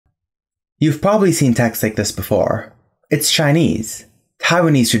You've probably seen text like this before. It's Chinese,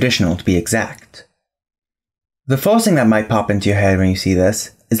 Taiwanese traditional to be exact. The first thing that might pop into your head when you see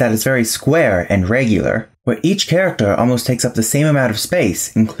this is that it's very square and regular, where each character almost takes up the same amount of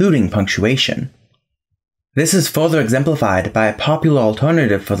space, including punctuation. This is further exemplified by a popular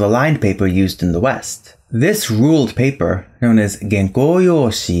alternative for the lined paper used in the West. This ruled paper, known as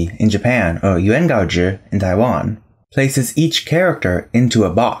Genko-yoshi in Japan or Yuangaozhi in Taiwan, places each character into a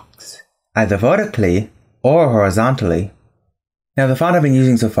box, either vertically or horizontally. Now the font I've been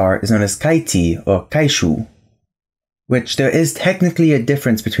using so far is known as Kaiti or Kaishu, which there is technically a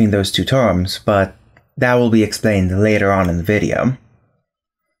difference between those two terms, but that will be explained later on in the video.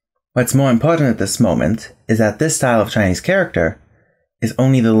 What's more important at this moment is that this style of Chinese character is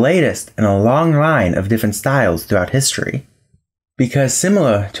only the latest in a long line of different styles throughout history. Because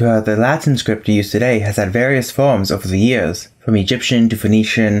similar to how the Latin script we use today has had various forms over the years, from Egyptian to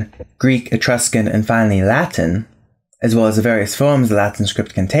Phoenician, Greek, Etruscan, and finally Latin, as well as the various forms the Latin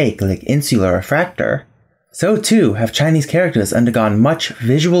script can take, like insular or fractal, so too have Chinese characters undergone much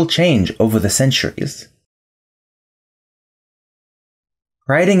visual change over the centuries.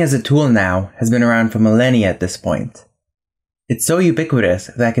 Writing as a tool now has been around for millennia at this point. It's so ubiquitous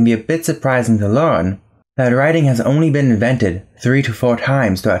that it can be a bit surprising to learn that writing has only been invented 3 to 4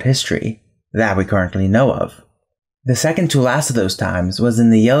 times throughout history, that we currently know of. The second to last of those times was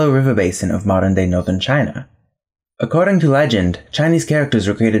in the Yellow River Basin of modern-day northern China. According to legend, Chinese characters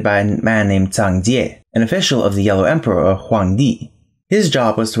were created by a man named Zhang Jie, an official of the Yellow Emperor or Huangdi. His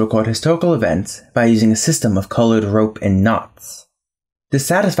job was to record historical events by using a system of colored rope and knots.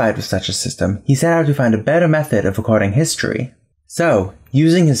 Dissatisfied with such a system, he set out to find a better method of recording history. So,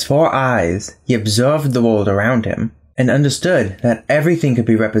 using his 4 eyes, he observed the world around him, and understood that everything could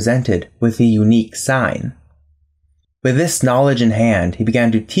be represented with a unique sign. With this knowledge in hand, he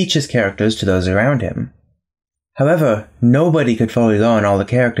began to teach his characters to those around him. However, nobody could fully learn all the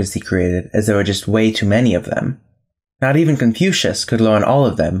characters he created, as there were just way too many of them. Not even Confucius could learn all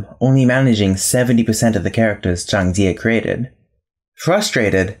of them, only managing 70% of the characters Zhang Jie created.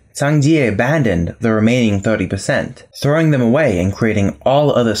 Frustrated, Zhang Jie abandoned the remaining 30%, throwing them away and creating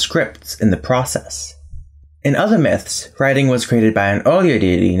all other scripts in the process. In other myths, writing was created by an earlier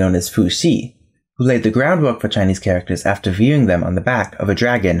deity known as Fu Xi, who laid the groundwork for Chinese characters after viewing them on the back of a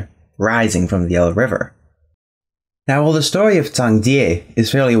dragon rising from the Yellow River. Now, while the story of Zhang Jie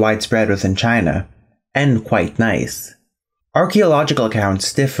is fairly widespread within China, and quite nice, archaeological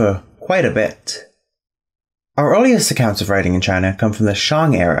accounts differ quite a bit. Our earliest accounts of writing in China come from the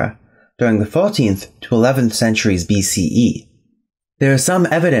Shang era, during the 14th to 11th centuries BCE. There is some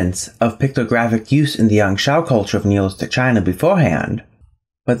evidence of pictographic use in the Yangshao culture of Neolithic China beforehand,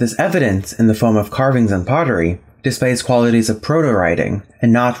 but this evidence in the form of carvings and pottery displays qualities of proto-writing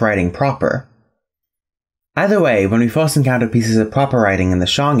and not writing proper. Either way, when we first encountered pieces of proper writing in the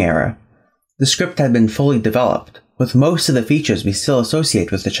Shang era, the script had been fully developed, with most of the features we still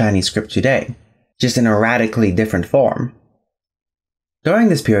associate with the Chinese script today, just in a radically different form. During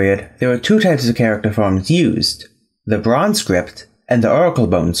this period, there were 2 types of character forms used, the bronze script and the oracle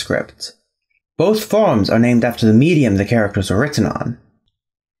bone script. Both forms are named after the medium the characters were written on.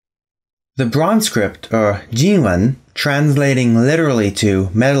 The bronze script, or Jinwen, translating literally to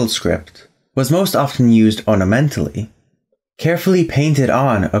metal script, was most often used ornamentally, carefully painted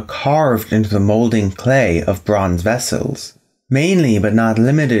on or carved into the molding clay of bronze vessels, mainly but not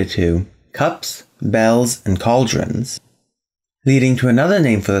limited to cups, bells, and cauldrons, leading to another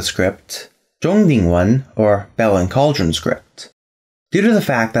name for the script, Zhongdingwen, or bell and cauldron script. Due to the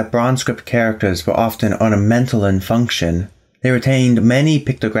fact that bronze script characters were often ornamental in function, they retained many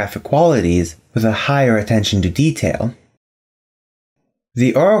pictographic qualities with a higher attention to detail.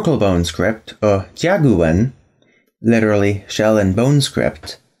 The oracle bone script, or Jiaguwen, literally shell and bone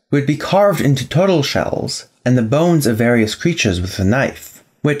script, would be carved into turtle shells and the bones of various creatures with a knife,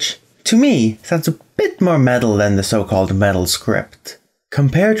 which, to me, sounds a bit more metal than the so-called metal script.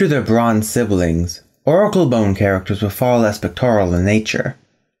 Compared to their bronze siblings, oracle bone characters were far less pictorial in nature,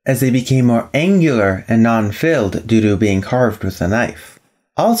 as they became more angular and non-filled due to being carved with a knife.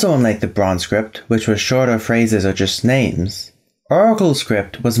 Also, unlike the bronze script, which was shorter phrases or just names, oracle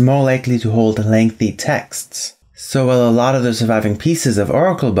script was more likely to hold lengthy texts. So while a lot of the surviving pieces of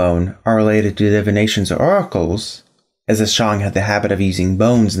oracle bone are related to divinations or oracles, as the Shang had the habit of using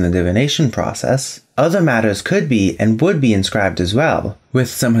bones in the divination process, other matters could be and would be inscribed as well, with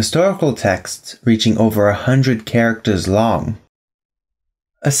some historical texts reaching over 100 characters long.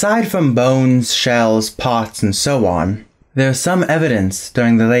 Aside from bones, shells, pots, and so on, there is some evidence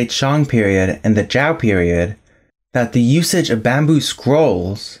during the late Shang period and the Zhao period that the usage of bamboo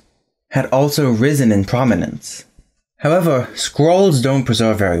scrolls had also risen in prominence. However, scrolls don't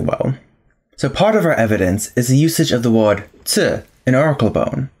preserve very well, so part of our evidence is the usage of the word zi in oracle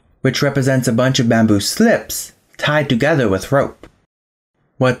bone, which represents a bunch of bamboo slips tied together with rope.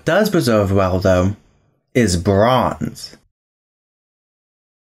 What does preserve well, though, is bronze.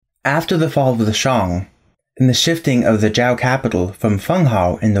 After the fall of the Shang, and the shifting of the Zhou capital from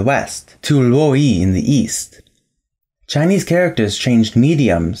Fenghao in the west to Lihui in the east, Chinese characters changed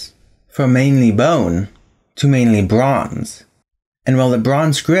mediums from mainly bone to mainly bronze, and while the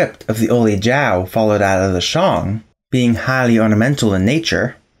bronze script of the early Zhou followed that of the Shang, being highly ornamental in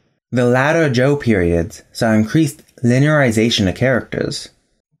nature, the latter Zhou periods saw increased linearization of characters,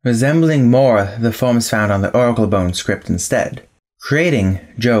 resembling more the forms found on the oracle bone script instead, creating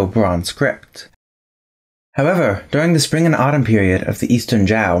Zhou bronze script. However, during the spring and autumn period of the Eastern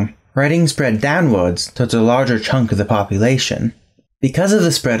Zhou, writing spread downwards towards a larger chunk of the population. Because of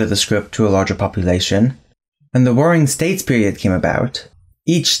the spread of the script to a larger population, when the Warring States period came about,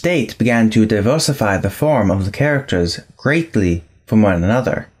 each state began to diversify the form of the characters greatly from one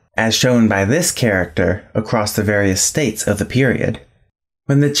another, as shown by this character across the various states of the period.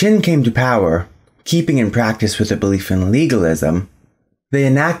 When the Qin came to power, keeping in practice with their belief in legalism, they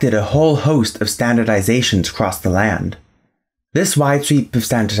enacted a whole host of standardizations across the land. This wide sweep of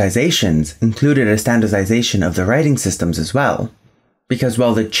standardizations included a standardization of the writing systems as well, because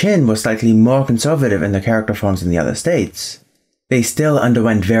while the Qin were slightly more conservative in their character forms than the other states, they still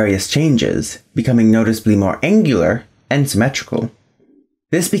underwent various changes, becoming noticeably more angular and symmetrical.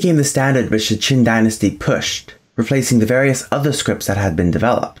 This became the standard which the Qin dynasty pushed, replacing the various other scripts that had been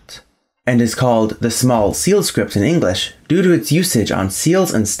developed, and is called the small seal script in English due to its usage on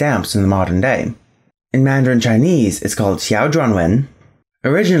seals and stamps in the modern day. In Mandarin Chinese, it's called Xiao Zhuanwen.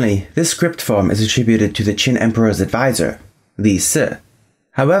 Originally, this script form is attributed to the Qin emperor's advisor, Li Si.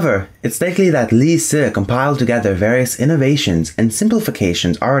 However, it's likely that Li Si compiled together various innovations and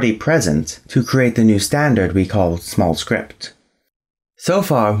simplifications already present to create the new standard we call small script. So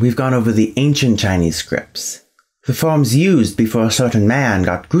far, we've gone over the ancient Chinese scripts, the forms used before a certain man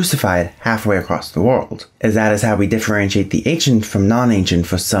got crucified halfway across the world, as that is how we differentiate the ancient from non-ancient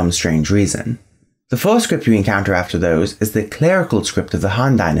for some strange reason. The first script we encounter after those is the clerical script of the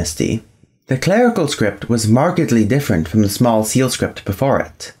Han Dynasty. The clerical script was markedly different from the small seal script before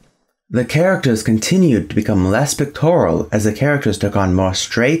it. The characters continued to become less pictorial as the characters took on more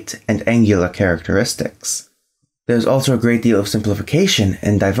straight and angular characteristics. There's also a great deal of simplification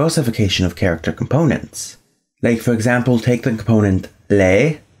and diversification of character components. Like, for example, take the component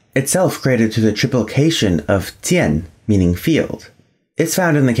Lei, itself created through the triplication of Tian, meaning field. It's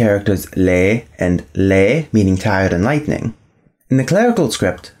found in the characters Lei and Lei, meaning tired and lightning. In the clerical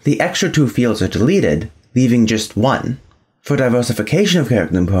script, the extra two fields are deleted, leaving just one. For diversification of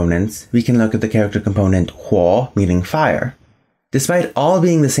character components, we can look at the character component Huo, meaning fire. Despite all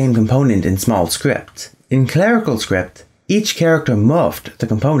being the same component in small script, in clerical script, each character morphed the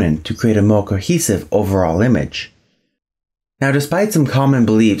component to create a more cohesive overall image. Now, despite some common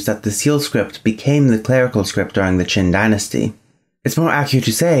beliefs that the seal script became the clerical script during the Qin dynasty, it's more accurate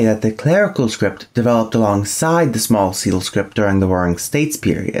to say that the clerical script developed alongside the small seal script during the Warring States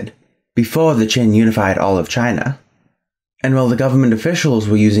period, before the Qin unified all of China. And while the government officials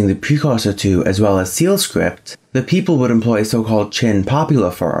were using the precursor to as well as seal script, the people would employ so-called Qin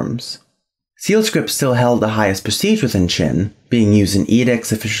popular forms. Seal script still held the highest prestige within Qin, being used in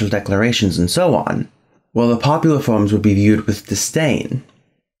edicts, official declarations, and so on, while the popular forms would be viewed with disdain.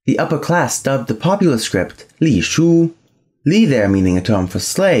 The upper class dubbed the popular script Li Shu, Li there meaning a term for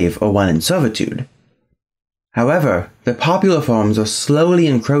slave or one in servitude. However, the popular forms are slowly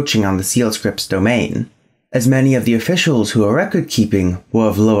encroaching on the seal script's domain, as many of the officials who are record-keeping were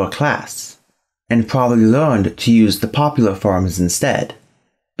of lower class, and probably learned to use the popular forms instead.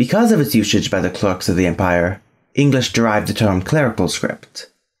 Because of its usage by the clerks of the empire, English derived the term clerical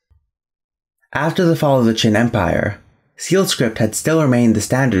script. After the fall of the Qin Empire, seal script had still remained the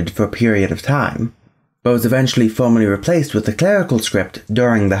standard for a period of time, but was eventually formally replaced with the clerical script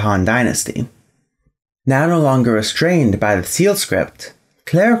during the Han Dynasty. Now no longer restrained by the seal script,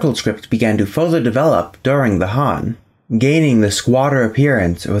 clerical script began to further develop during the Han, gaining the squatter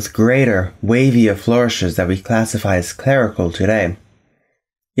appearance with greater, wavier flourishes that we classify as clerical today.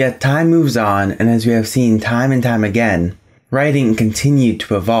 Yet time moves on, and as we have seen time and time again, writing continued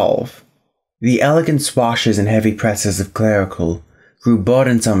to evolve. The elegant swashes and heavy presses of clerical grew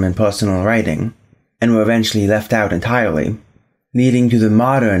burdensome in personal writing, and were eventually left out entirely, leading to the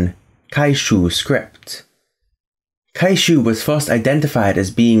modern Kaishu script. Kaishu was first identified as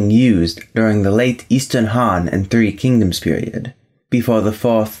being used during the late Eastern Han and Three Kingdoms period, before the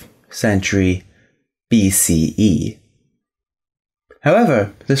 4th, century BCE.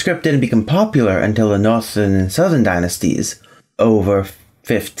 However, the script didn't become popular until the Northern and Southern dynasties, over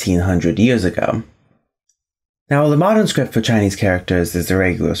 1500 years ago. Now, while the modern script for Chinese characters is the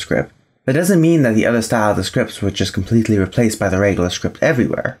regular script, that doesn't mean that the other styles of scripts were just completely replaced by the regular script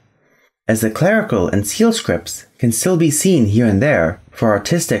everywhere, as the clerical and seal scripts can still be seen here and there for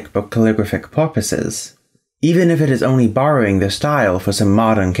artistic or calligraphic purposes, even if it is only borrowing their style for some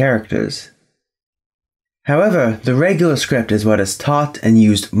modern characters. However, the regular script is what is taught and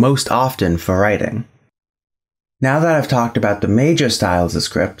used most often for writing. Now that I've talked about the major styles of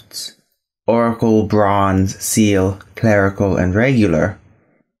scripts, oracle, bronze, seal, clerical, and regular,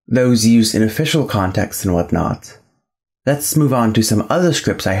 those used in official contexts and whatnot, let's move on to some other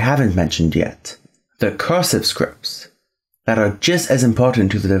scripts I haven't mentioned yet, the cursive scripts, that are just as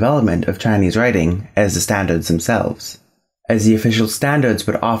important to the development of Chinese writing as the standards themselves, as the official standards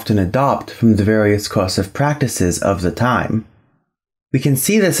would often adopt from the various cursive practices of the time. We can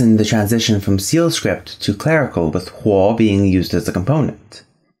see this in the transition from seal script to clerical, with huo being used as a component.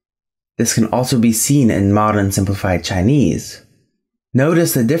 This can also be seen in modern simplified Chinese.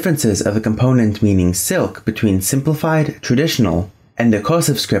 Notice the differences of the component meaning silk between simplified, traditional, and the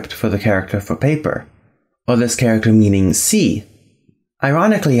cursive script for the character for paper, or this character meaning si.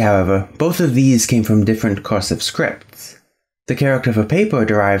 Ironically, however, both of these came from different cursive scripts. The character for paper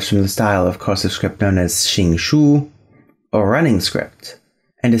derives from the style of cursive script known as Xingshu, or running script,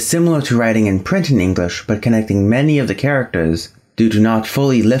 and is similar to writing in print in English but connecting many of the characters due to not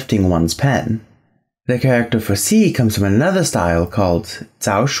fully lifting one's pen. The character for si comes from another style called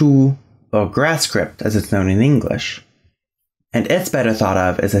Zaoshu, or grass script as it's known in English, and it's better thought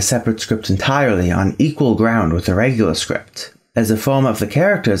of as a separate script entirely on equal ground with the regular script, as the form of the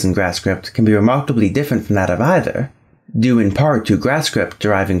characters in grass script can be remarkably different from that of either, due in part to grass script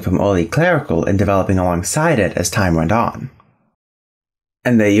deriving from early clerical and developing alongside it as time went on.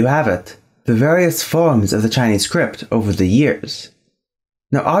 And there you have it, the various forms of the Chinese script over the years.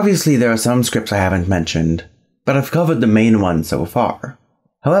 Now obviously there are some scripts I haven't mentioned, but I've covered the main ones so far.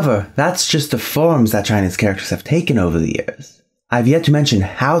 However, that's just the forms that Chinese characters have taken over the years. I've yet to mention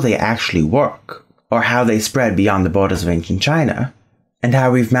how they actually work, or how they spread beyond the borders of ancient China, and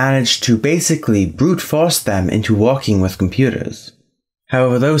how we've managed to basically brute force them into working with computers.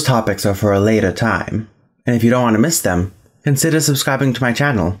 However, those topics are for a later time, and if you don't want to miss them, consider subscribing to my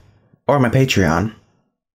channel, or my Patreon.